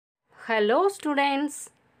Hello students,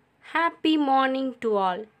 happy morning to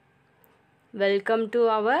all. Welcome to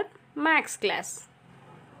our maths class.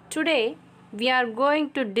 Today we are going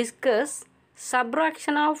to discuss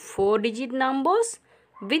subtraction of 4-digit numbers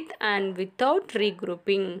with and without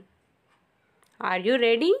regrouping. Are you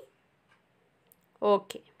ready?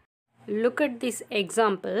 Okay. Look at this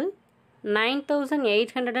example.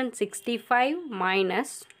 9865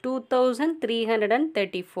 minus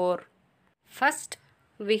 2334. First,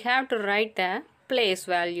 we have to write the place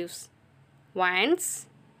values. Ones,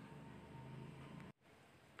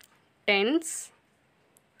 tens,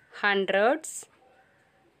 hundreds,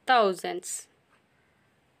 thousands.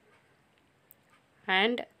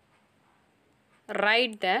 And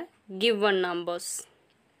write the given numbers.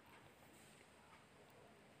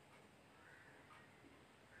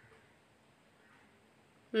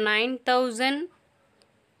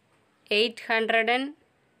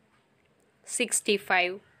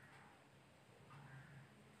 $9,865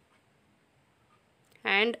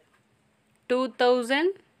 and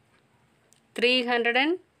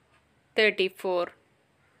 2,334.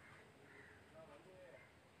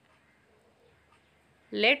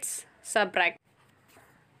 Let's subtract.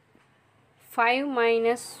 5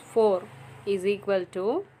 minus 4 is equal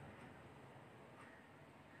to,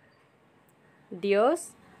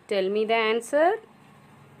 dears, tell me the answer.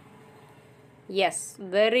 Yes,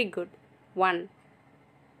 very good. 1.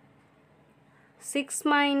 6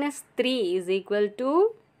 minus 3 is equal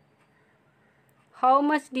to, how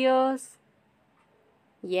much, dears?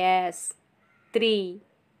 Yes, 3.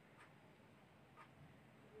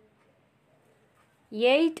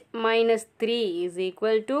 8 minus 3 is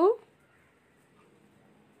equal to,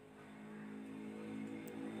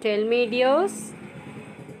 tell me, dears.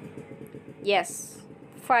 Yes,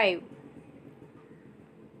 5.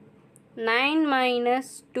 9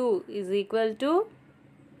 minus 2 is equal to,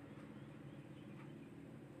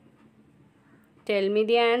 tell me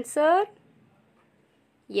the answer.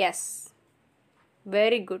 Yes,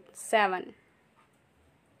 very good, 7.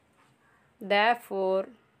 Therefore,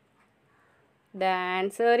 the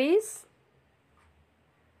answer is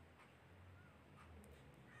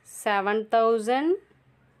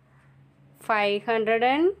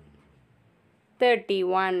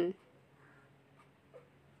 7,531.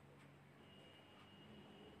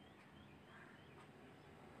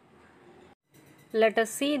 Let us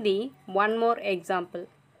see the one more example.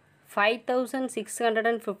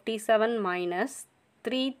 5,657 minus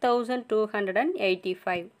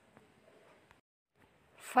 3,285.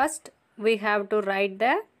 First, we have to write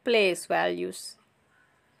the place values.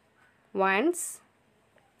 Ones,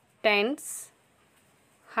 tens,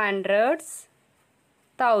 hundreds,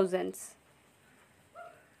 thousands.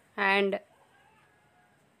 And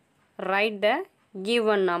write the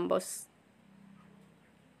given numbers.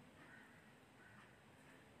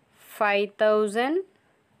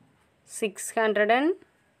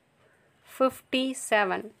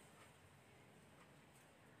 5,657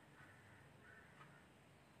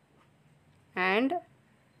 and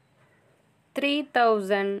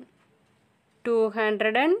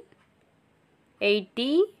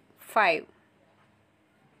 3,285.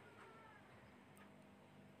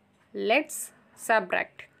 Let's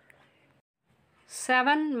subtract.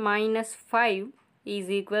 7 minus 5 is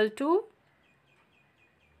equal to,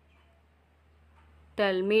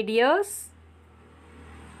 tell me, dears.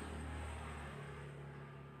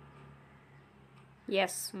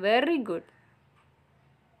 Yes, very good.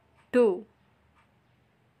 2.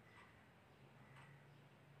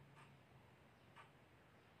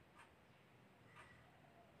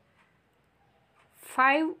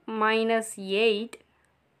 5 minus 8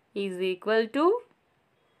 is equal to,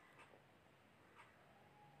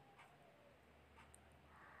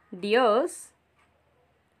 dears,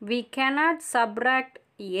 we cannot subtract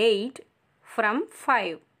 8 from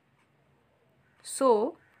 5.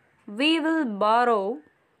 So, we will borrow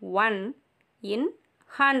 1 in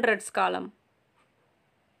hundreds column.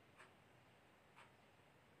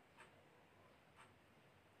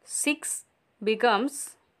 6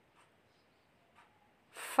 becomes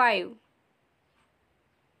 5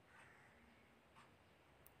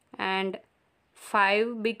 and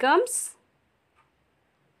 5 becomes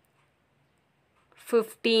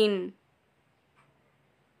 15.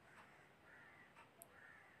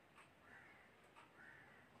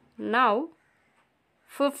 Now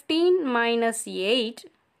 15 minus 8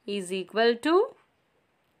 is equal to,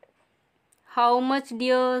 how much,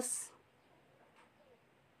 dears?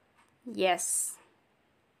 Yes,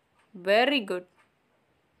 very good,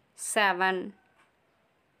 7.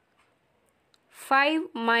 5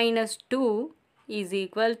 minus 2 is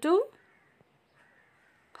equal to,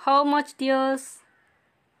 How much, dears?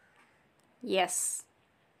 Yes,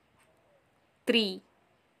 3.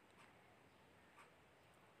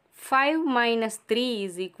 5 minus 3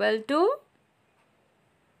 is equal to?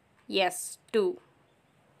 Yes, 2.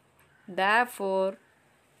 Therefore,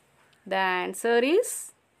 the answer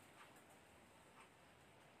is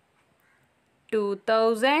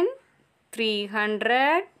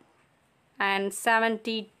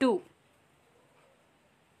 2372.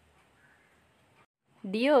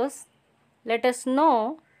 Dears, let us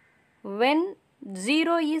know when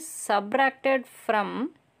 0 is subtracted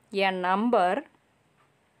from a number,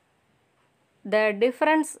 the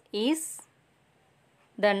difference is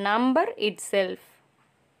the number itself.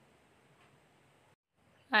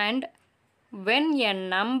 And when a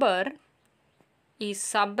number is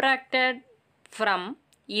subtracted from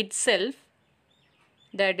itself,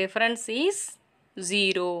 the difference is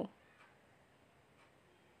 0.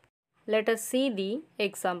 Let us see the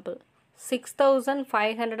example.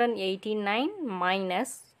 6589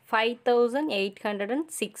 minus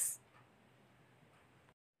 5806.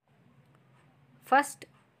 First,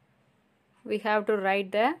 we have to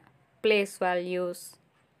write the place values.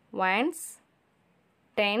 Ones,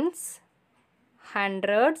 tens,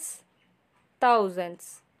 hundreds,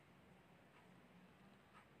 thousands.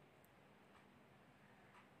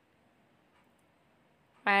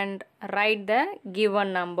 And write the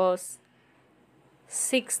given numbers.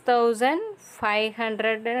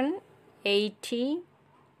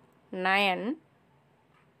 6589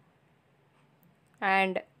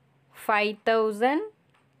 and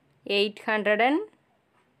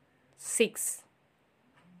 5806.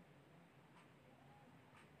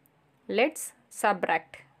 Let's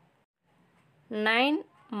subtract. 9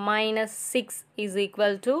 minus 6 is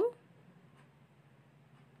equal to?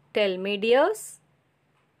 Tell me, dears.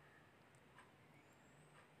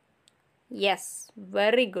 Yes,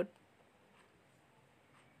 very good.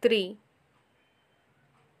 3.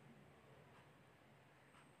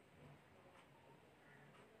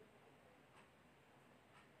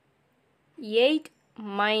 8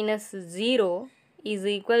 minus 0 is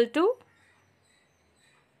equal to?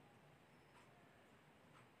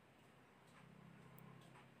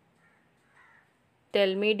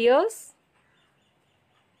 Tell me, dears.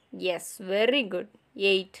 Yes, very good.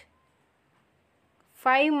 8.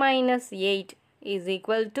 5 minus 8 is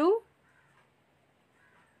equal to?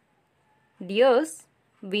 Dears,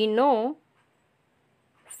 we know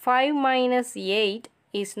 5 minus 8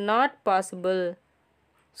 is not possible.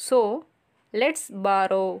 So, let's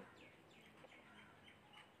borrow.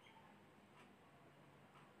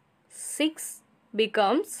 6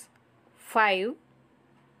 becomes 5.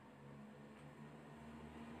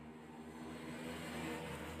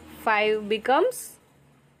 5 becomes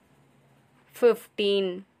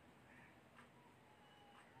 15.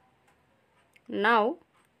 Now,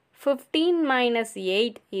 15 minus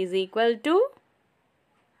 8 is equal to?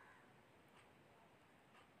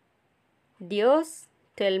 Dears,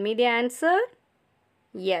 tell me the answer.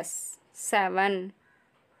 Yes, 7.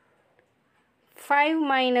 5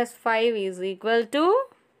 minus 5 is equal to?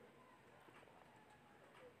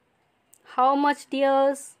 How much,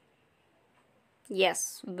 dears?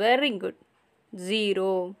 Yes, very good.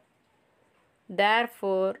 0.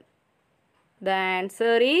 Therefore, the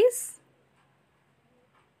answer is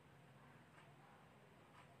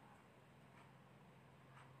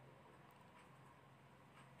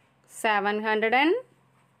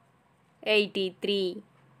 783.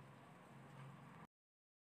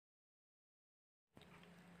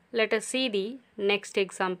 Let us see the next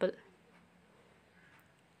example.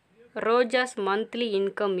 Roja's monthly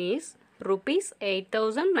income is rupees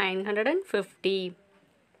 8,950.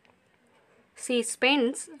 She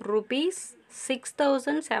spends rupees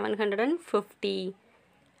 6,750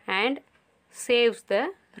 and saves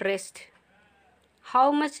the rest.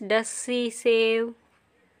 How much does she save?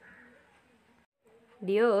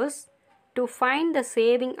 Dears, to find the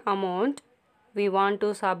saving amount, we want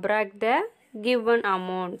to subtract the given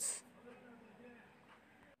amounts.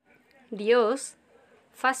 Dears,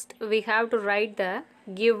 first we have to write the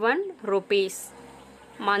given rupees.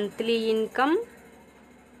 Monthly income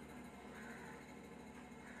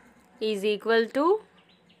is equal to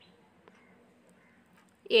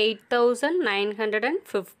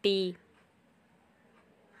 8,950.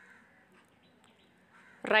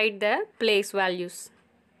 Write the place values.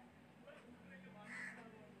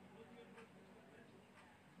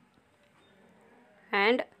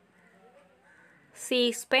 And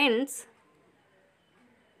she spends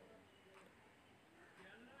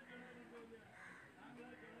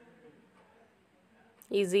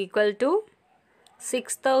is equal to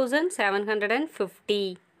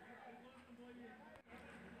 6,750.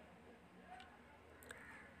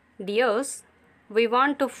 Dears, we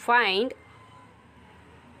want to find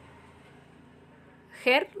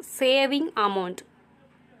her saving amount.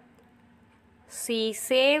 She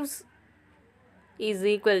saves is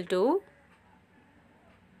equal to,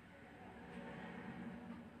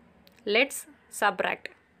 let's subtract.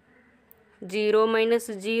 0 minus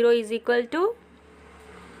 0 is equal to,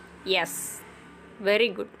 yes, very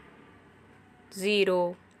good,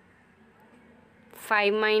 0.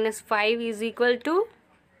 5 minus 5 is equal to,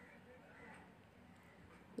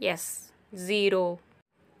 yes, 0.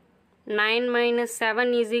 9 minus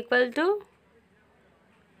 7 is equal to,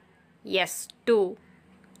 yes, 2.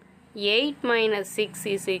 8 minus 6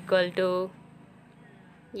 is equal to,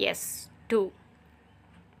 yes, 2.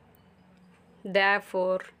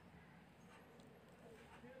 Therefore,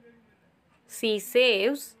 she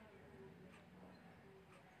saves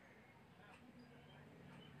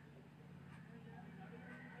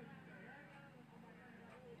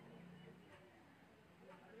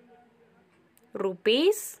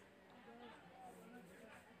rupees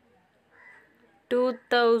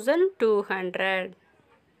 2200.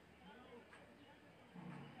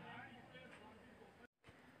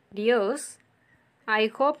 Dears,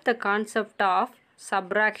 I hope the concept of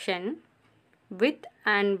subtraction with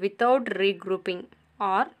and without regrouping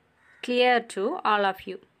are clear to all of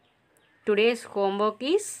you. Today's homework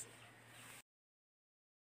is,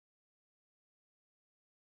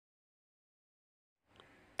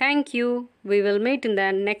 thank you. We will meet in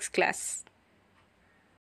the next class.